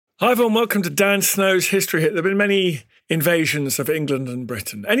Hi everyone, welcome to Dan Snow's History Hit. There have been many invasions of England and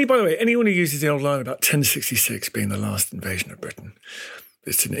Britain. By the way, anyone who uses the old line about 1066 being the last invasion of Britain,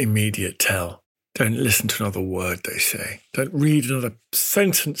 it's an immediate tell. Don't listen to another word they say. Don't read another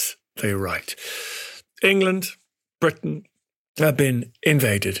sentence they write. England, Britain have been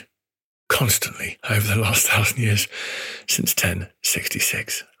invaded constantly over the last 1,000 years since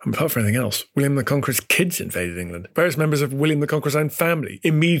 1066. And apart from anything else, William the Conqueror's kids invaded England. Various members of William the Conqueror's own family,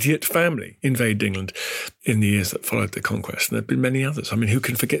 immediate family, invaded England in the years that followed the conquest. And there have been many others. I mean, who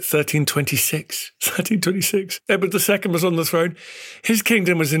can forget 1326? 1326. Edward II was on the throne. His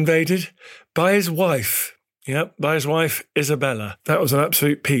kingdom was invaded by his wife. Yep, by his wife, Isabella. That was an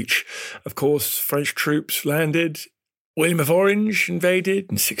absolute peach. Of course, French troops landed. William of Orange invaded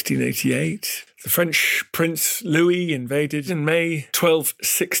in 1688. The French Prince Louis invaded in May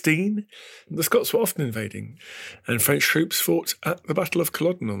 1216. The Scots were often invading, and French troops fought at the Battle of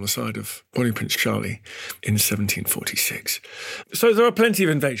Culloden on the side of Bonnie Prince Charlie in 1746. So there are plenty of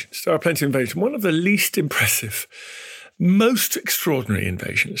invasions. One of the least impressive, most extraordinary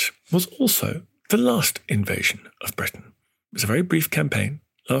invasions was also the last invasion of Britain. It was a very brief campaign.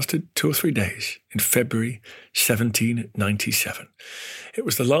 Lasted 2 or 3 days in February 1797. It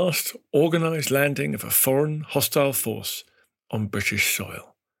was the last organised landing of a foreign hostile force on British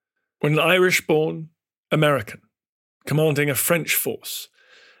soil. When an Irish-born American commanding a French force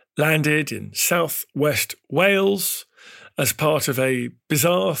landed in southwest Wales as part of a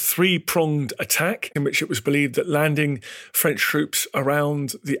bizarre three-pronged attack in which it was believed that landing French troops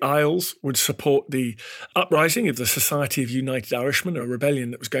around the Isles would support the uprising of the Society of United Irishmen, a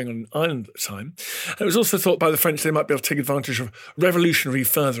rebellion that was going on in Ireland at the time. It was also thought by the French they might be able to take advantage of revolutionary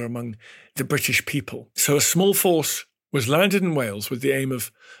fervour among the British people. So a small force was landed in Wales with the aim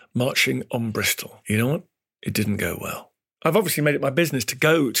of marching on Bristol. You know what? It didn't go well. I've obviously made it my business to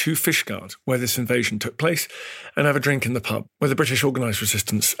go to Fishguard, where this invasion took place, and have a drink in the pub, where the British organised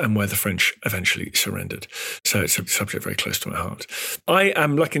resistance and where the French eventually surrendered. So it's a subject very close to my heart. I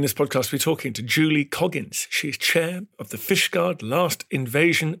am lucky in this podcast to be talking to Julie Coggins. She is chair of the Fishguard Last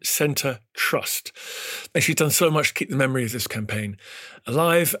Invasion Centre Trust. And she's done so much to keep the memory of this campaign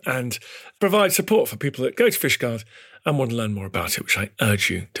alive and provide support for people that go to Fishguard and want to learn more about it, which I urge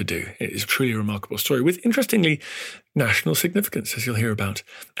you to do. It is truly a remarkable story with, interestingly, national significance, as you'll hear about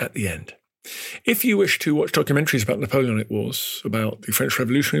at the end. If you wish to watch documentaries about Napoleonic Wars, about the French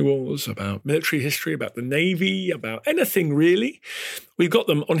Revolutionary Wars, about military history, about the Navy, about anything really, we've got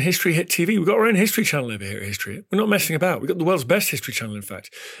them on History Hit TV. We've got our own history channel over here at History Hit. We're not messing about. We've got the world's best history channel, in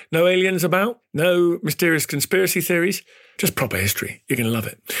fact. No aliens about, no mysterious conspiracy theories, just proper history. You're going to love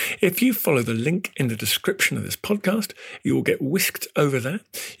it. If you follow the link in the description of this podcast, you will get whisked over there.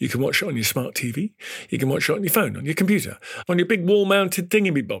 You can watch it on your smart TV. You can watch it on your phone, on your computer, on your big wall-mounted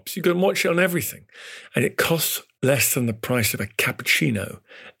thingy-bobs. You can watch it on everything. And it costs less than the price of a cappuccino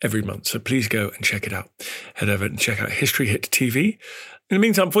every month. So please go and check it out. Head over and check out History Hit TV. In the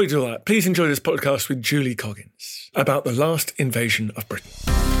meantime, before you do all that, please enjoy this podcast with Julie Coggins about the last invasion of Britain.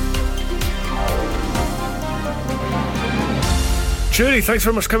 Julie, thanks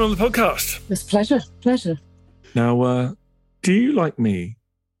very much for coming on the podcast. It's a pleasure. Now, do you, like me,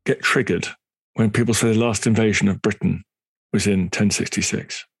 get triggered when people say the last invasion of Britain was in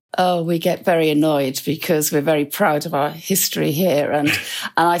 1066? Oh, we get very annoyed because we're very proud of our history here. And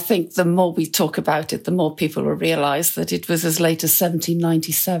I think the more we talk about it, the more people will realise that it was as late as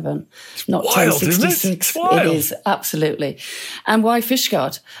 1797, not wild, 1066. Isn't it? It's wild. It is, absolutely. And why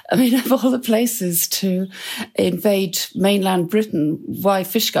Fishguard? I mean, of all the places to invade mainland Britain, why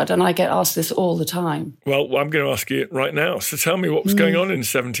Fishguard? And I get asked this all the time. Well, I'm going to ask you right now. So tell me what was going on in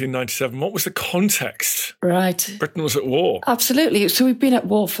 1797. What was the context? Right. Britain was at war. Absolutely. So we've been at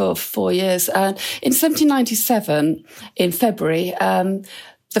war for 4 years. And in 1797, in February,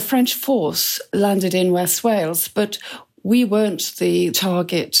 the French force landed in West Wales, but we weren't the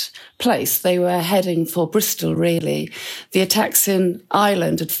target place. They were heading for Bristol, really. The attacks in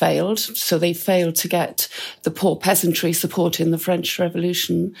Ireland had failed, so they failed to get the poor peasantry supporting the French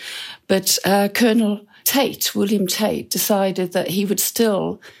Revolution. But Colonel Tate, William Tate, decided that he would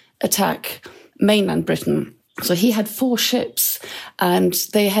still attack mainland Britain. So he had 4 ships and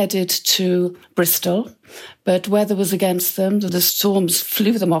they headed to Bristol, but weather was against them. The storms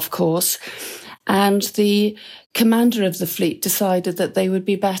flew them off course. And the commander of the fleet decided that they would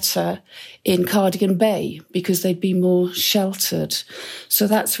be better in Cardigan Bay because they'd be more sheltered. So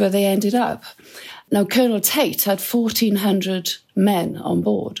that's where they ended up. Now, Colonel Tate had 1,400 men on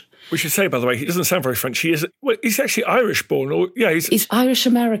board. We should say, by the way, he doesn't sound very French. He's actually Irish-born. He's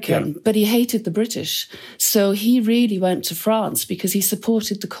Irish-American, but he hated the British. So he really went to France because he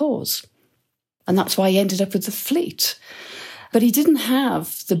supported the cause. And that's why he ended up with the fleet. But he didn't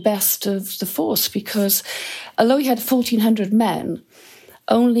have the best of the force because although he had 1,400 men,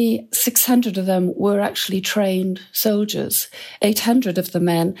 only 600 of them were actually trained soldiers. 800 of the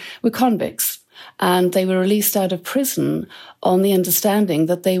men were convicts, and they were released out of prison on the understanding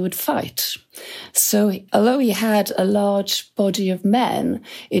that they would fight. So although he had a large body of men,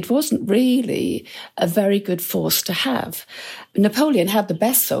 it wasn't really a very good force to have. Napoleon had the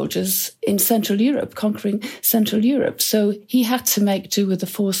best soldiers in Central Europe, conquering Central Europe, so he had to make do with the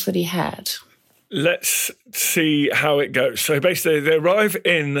force that he had. Let's see how it goes. So basically they arrive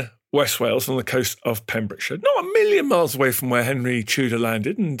in West Wales on the coast of Pembrokeshire, not a million miles away from where Henry Tudor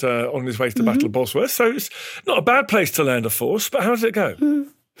landed and on his way to the Battle of Bosworth. So it's not a bad place to land a force, but how does it go?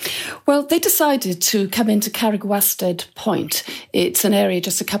 Well, they decided to come into Carrigwasted Point. It's an area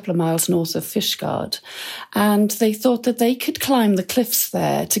just a couple of miles north of Fishguard. And they thought that they could climb the cliffs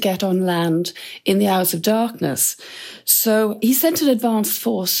there to get on land in the hours of darkness. So he sent an advance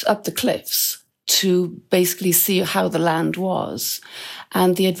force up the cliffs to basically see how the land was.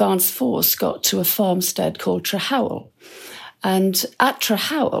 And the advance force got to a farmstead called Trehowell. And at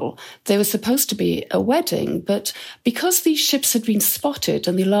Trehowell, there was supposed to be a wedding, but because these ships had been spotted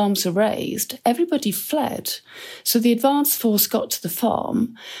and the alarms were raised, everybody fled. So the advance force got to the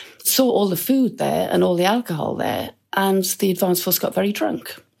farm, saw all the food there and all the alcohol there, and the advance force got very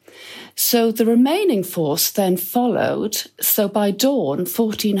drunk. So the remaining force then followed. So by dawn,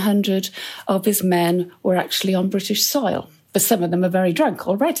 1,400 of his men were actually on British soil. But some of them are very drunk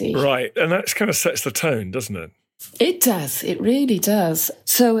already. Right, and that kind of sets the tone, doesn't it? It does, it really does.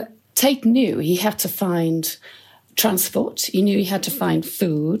 So Tate knew he had to find transport, he knew he had to find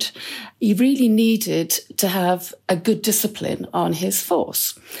food. He really needed to have a good discipline on his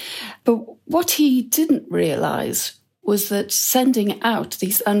force. But what he didn't realise was that sending out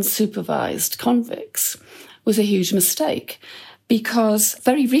these unsupervised convicts was a huge mistake, because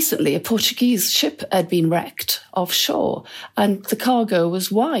very recently a Portuguese ship had been wrecked offshore and the cargo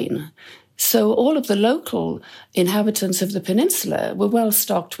was wine. So all of the local inhabitants of the peninsula were well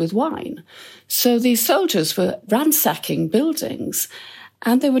stocked with wine. So these soldiers were ransacking buildings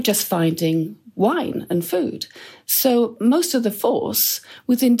and they were just finding wine and food. So most of the force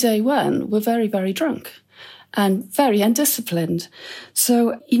within day one were very, very drunk and very undisciplined.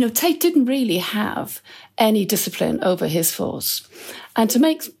 So, Tate didn't really have any discipline over his force. And to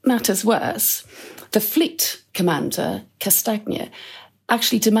make matters worse, the fleet commander, Castagna,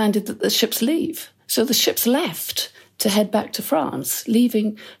 actually demanded that the ships leave. So the ships left to head back to France,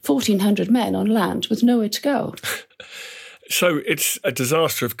 leaving 1,400 men on land with nowhere to go. So it's a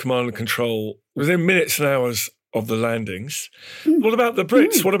disaster of command and control within minutes and hours of the landings. What about the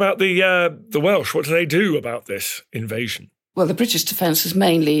Brits? What about the Welsh? What do they do about this invasion? Well, the British defence was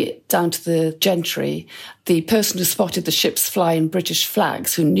mainly down to the gentry. The person who spotted the ships flying British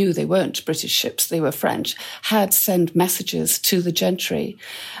flags, who knew they weren't British ships, they were French, had sent messages to the gentry.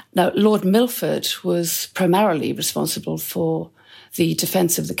 Now, Lord Milford was primarily responsible for the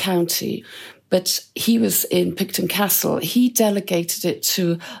defence of the county, but he was in Picton Castle. He delegated it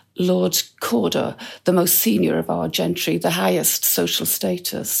to Lord Cawdor, the most senior of our gentry, the highest social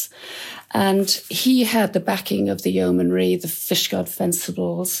status. And he had the backing of the yeomanry, the Fishguard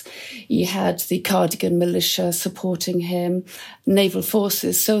Fencibles. He had the Cardigan militia supporting him, naval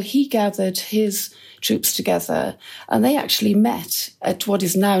forces. So he gathered his troops together and they actually met at what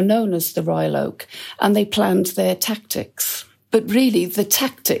is now known as the Royal Oak and they planned their tactics. But really, the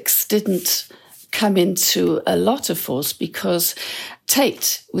tactics didn't come into a lot of force because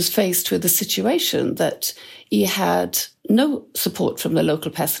Tate was faced with a situation that he had no support from the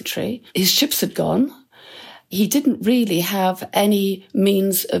local peasantry. His ships had gone. He didn't really have any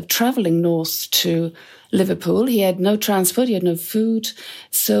means of travelling north to Liverpool. He had no transport, he had no food.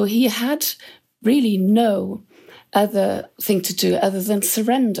 So he had really no other thing to do other than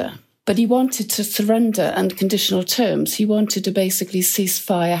surrender. But he wanted to surrender under conditional terms. He wanted to basically cease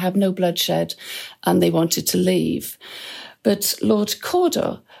fire, have no bloodshed, and they wanted to leave. But Lord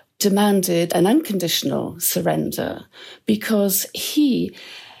Cawdor demanded an unconditional surrender because he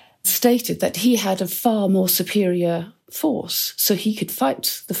stated that he had a far more superior force, so he could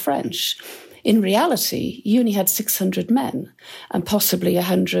fight the French. In reality, he only had 600 men and possibly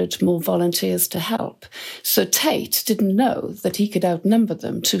 100 more volunteers to help. So Tate didn't know that he could outnumber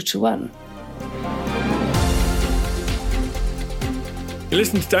them 2-1. You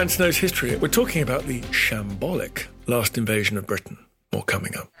listen to Dan Snow's History. We're talking about the shambolic last invasion of Britain. More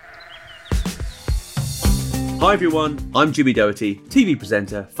coming up. Hi everyone, I'm Jimmy Doherty, TV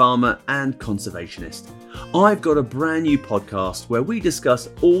presenter, farmer and conservationist. I've got a brand new podcast where we discuss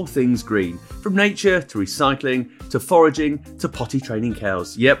all things green, from nature to recycling to foraging to potty training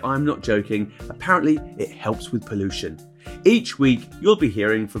cows. Yep, I'm not joking, apparently it helps with pollution. Each week you'll be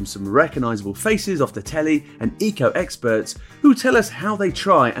hearing from some recognisable faces off the telly and eco-experts who tell us how they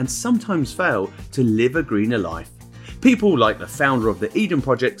try and sometimes fail to live a greener life. People like the founder of the Eden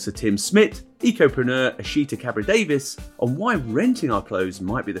Project, Sir Tim Smith, ecopreneur Ashita Cabra-Davis on why renting our clothes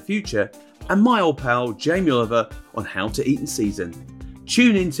might be the future, and my old pal Jamie Oliver on how to eat in season.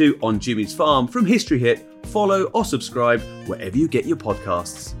 Tune into On Jimmy's Farm from History Hit, follow or subscribe wherever you get your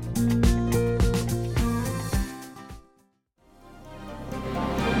podcasts.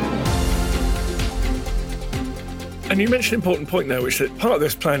 And you mentioned an important point there, which is that part of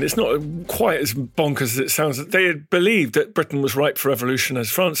this plan is not quite as bonkers as it sounds. They had believed that Britain was ripe for revolution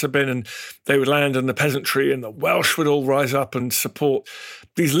as France had been, and they would land and the peasantry and the Welsh would all rise up and support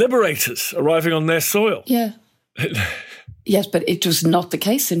these liberators arriving on their soil. Yeah. Yes, but it was not the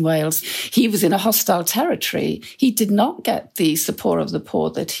case in Wales. He was in a hostile territory. He did not get the support of the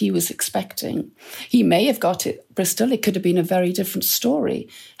poor that he was expecting. He may have got it at Bristol. It could have been a very different story.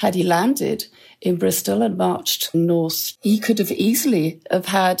 Had he landed in Bristol and marched north, he could have easily have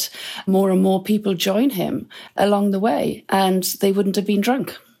had more and more people join him along the way, and they wouldn't have been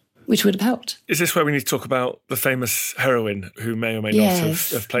drunk, which would have helped. Is this where we need to talk about the famous heroine who may or may not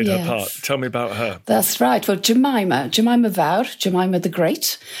have played her part? Tell me about her. That's right. Well, Jemima Vowr, Jemima the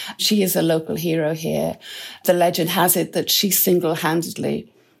Great, she is a local hero here. The legend has it that she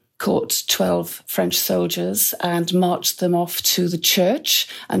single-handedly caught 12 French soldiers and marched them off to the church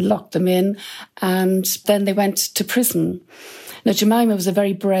and locked them in, and then they went to prison. Now, Jemima was a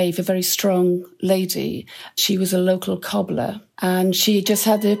very brave, a very strong lady. She was a local cobbler, and she just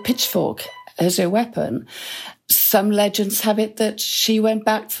had a pitchfork as her weapon. Some legends have it that she went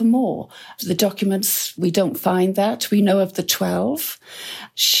back for more. The documents, we don't find that. We know of the 12.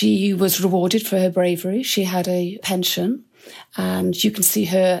 She was rewarded for her bravery. She had a pension. And you can see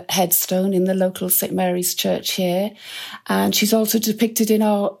her headstone in the local St. Mary's Church here. And she's also depicted in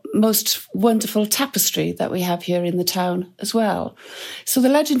our most wonderful tapestry that we have here in the town as well. So the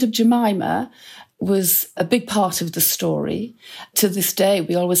legend of Jemima was a big part of the story. To this day,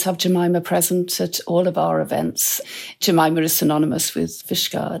 we always have Jemima present at all of our events. Jemima is synonymous with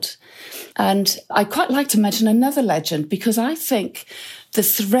Fishguard. And I quite like to mention another legend because I think the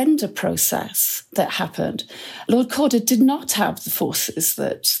surrender process that happened, Lord Calder did not have the forces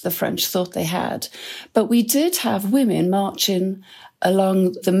that the French thought they had, but we did have women marching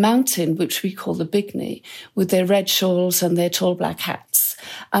along the mountain, which we call the Bigney, with their red shawls and their tall black hats.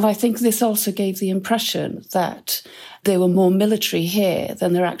 And I think this also gave the impression that there were more military here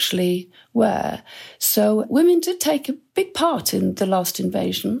than there actually were. So women did take a big part in the last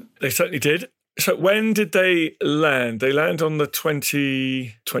invasion. They certainly did. So when did they land? They land on the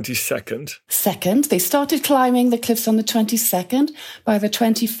 22nd. Second, they started climbing the cliffs on the 22nd. By the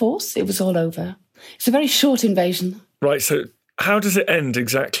 24th, it was all over. It's a very short invasion. Right, so how does it end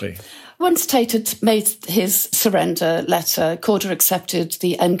exactly? Once Tate had made his surrender letter, Calder accepted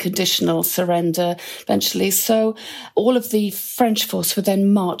the unconditional surrender eventually. So all of the French force were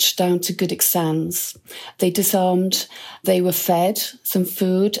then marched down to Goodwick Sands. They disarmed, they were fed some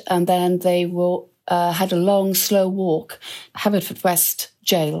food, and then they had a long, slow walk, Haverfordwest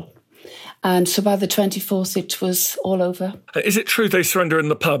Jail. And so by the 24th, it was all over. Is it true they surrender in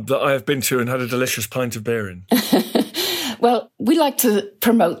the pub that I have been to and had a delicious pint of beer in? Well, we like to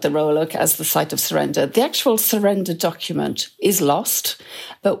promote the Royal Oak as the site of surrender. The actual surrender document is lost,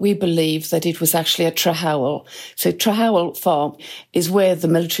 but we believe that it was actually at Trehowell. So Trehowell Farm is where the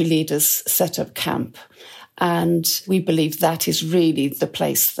military leaders set up camp. And we believe that is really the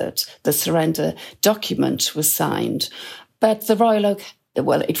place that the surrender document was signed. But the Royal Oak,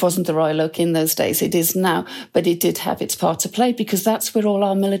 well, it wasn't the Royal Oak in those days, it is now, but it did have its part to play because that's where all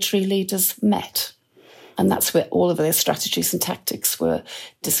our military leaders met. And that's where all of their strategies and tactics were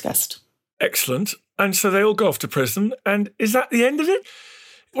discussed. Excellent. And so they all go off to prison. And is that the end of it?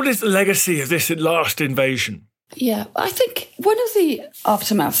 What is the legacy of this last invasion? Yeah, I think one of the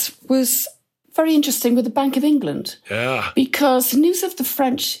aftermaths was very interesting with the Bank of England. Yeah. Because news of the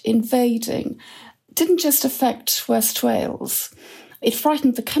French invading didn't just affect West Wales, it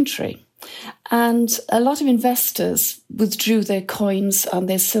frightened the country. And a lot of investors withdrew their coins and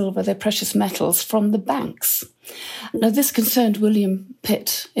their silver, their precious metals from the banks. Now, this concerned William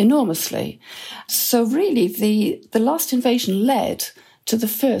Pitt enormously. So really, the last invasion led to the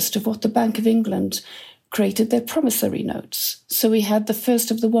first of what the Bank of England created their promissory notes. So we had the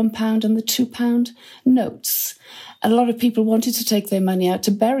first of the £1 and the £2 notes. And a lot of people wanted to take their money out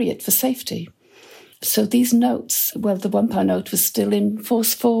to bury it for safety. So these notes, well, the £1 note was still in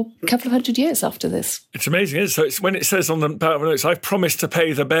force for a couple of hundred years after this. It's amazing, isn't it? So it's when it says on the back of the notes, I've promised to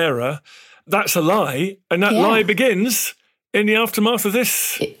pay the bearer, that's a lie. And that lie begins in the aftermath of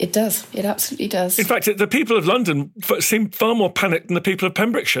this. It does. It absolutely does. In fact, the people of London seemed far more panicked than the people of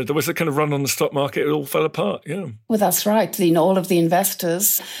Pembrokeshire. There was a kind of run on the stock market. It all fell apart, yeah. Well, that's right. All of the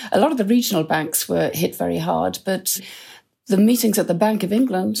investors, a lot of the regional banks were hit very hard, but the meetings at the Bank of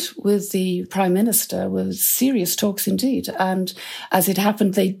England with the Prime Minister were serious talks indeed. And as it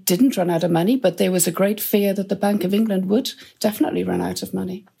happened, they didn't run out of money, but there was a great fear that the Bank of England would definitely run out of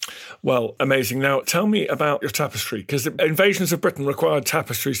money. Well, amazing. Now, tell me about your tapestry, because the invasions of Britain required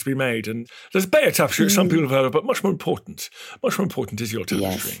tapestries to be made. And there's Bayeux tapestry, which some people have heard of, but much more important is your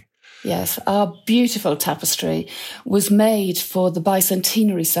tapestry. Yes, our beautiful tapestry was made for the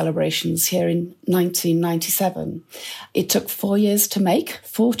bicentenary celebrations here in 1997. It took 4 years to make,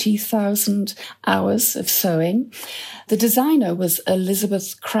 40,000 hours of sewing. The designer was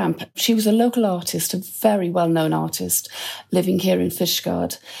Elizabeth Cramp. She was a local artist, a very well-known artist living here in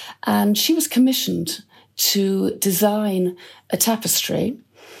Fishguard. And she was commissioned to design a tapestry.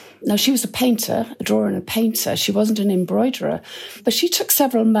 Now, she was a painter, a drawer and a painter. She wasn't an embroiderer, but she took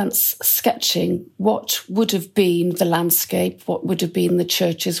several months sketching what would have been the landscape, what would have been the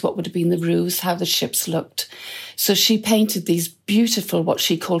churches, what would have been the roofs, how the ships looked. So she painted these beautiful, what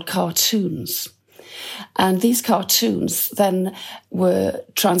she called cartoons. And these cartoons then were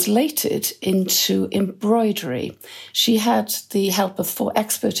translated into embroidery. She had the help of 4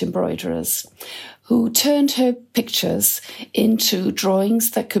 expert embroiderers who turned her pictures into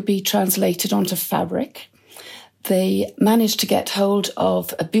drawings that could be translated onto fabric. They managed to get hold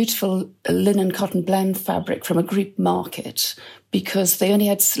of a beautiful linen cotton blend fabric from a Greek market because they only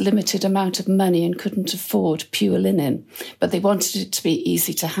had a limited amount of money and couldn't afford pure linen, but they wanted it to be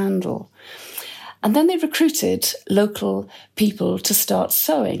easy to handle. And then they recruited local people to start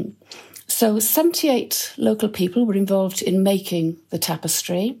sewing. So 78 local people were involved in making the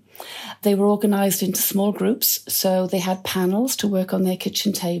tapestry. They were organised into small groups, so they had panels to work on their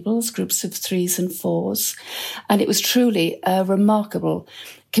kitchen tables, groups of 3s and 4s. And it was truly a remarkable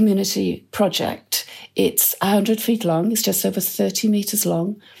community project. It's 100 feet long, it's just over 30 metres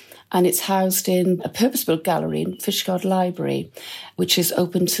long, and it's housed in a purpose-built gallery in Fishguard Library, which is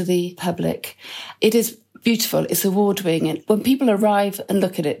open to the public. It is beautiful, it's award-winning. When people arrive and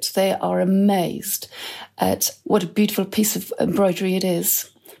look at it, they are amazed at what a beautiful piece of embroidery it is.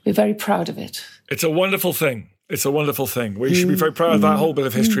 We're very proud of it. It's a wonderful thing. It's a wonderful thing. We should be very proud of that whole bit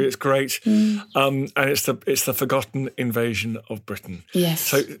of history. It's great. And it's the forgotten invasion of Britain. Yes.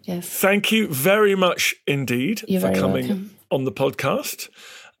 So thank you very much indeed for coming on the podcast.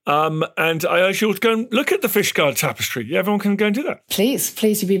 And I urge you all to go and look at the Fishguard tapestry. Yeah, everyone can go and do that. Please,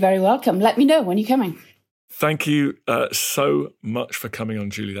 you'd be very welcome. Let me know when you're coming. Thank you so much for coming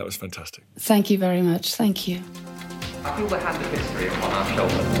on, Julie. That was fantastic. Thank you very much. Thank you. I feel the hand of history upon our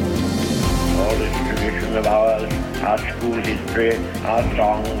shoulders. All this tradition of ours, our school history, our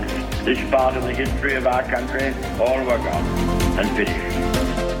songs, this part of the history of our country, all were gone and finished.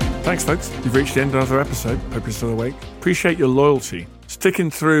 Thanks, folks. You've reached the end of another episode. Hope you're still awake. Appreciate your loyalty,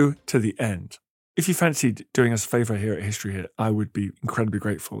 sticking through to the end. If you fancied doing us a favour here at History Hit, I would be incredibly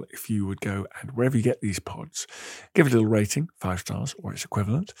grateful if you would go and wherever you get these pods, give it a little rating, 5 stars or its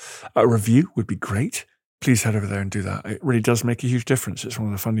equivalent. A review would be great. Please head over there and do that. It really does make a huge difference. It's one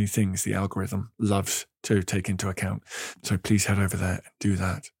of the funny things the algorithm loves to take into account. So please head over there and do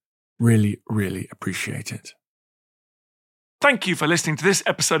that. Really, really appreciate it. Thank you for listening to this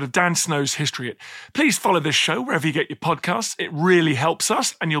episode of Dan Snow's History Hit. Please follow this show wherever you get your podcasts. It really helps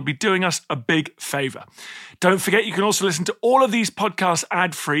us and you'll be doing us a big favour. Don't forget you can also listen to all of these podcasts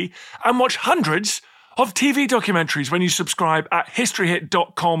ad-free and watch hundreds of TV documentaries when you subscribe at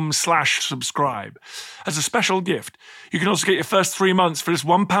historyhit.com/subscribe. As a special gift, you can also get your first 3 months for just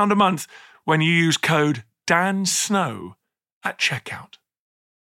 £1 a month when you use code DANSNOW at checkout.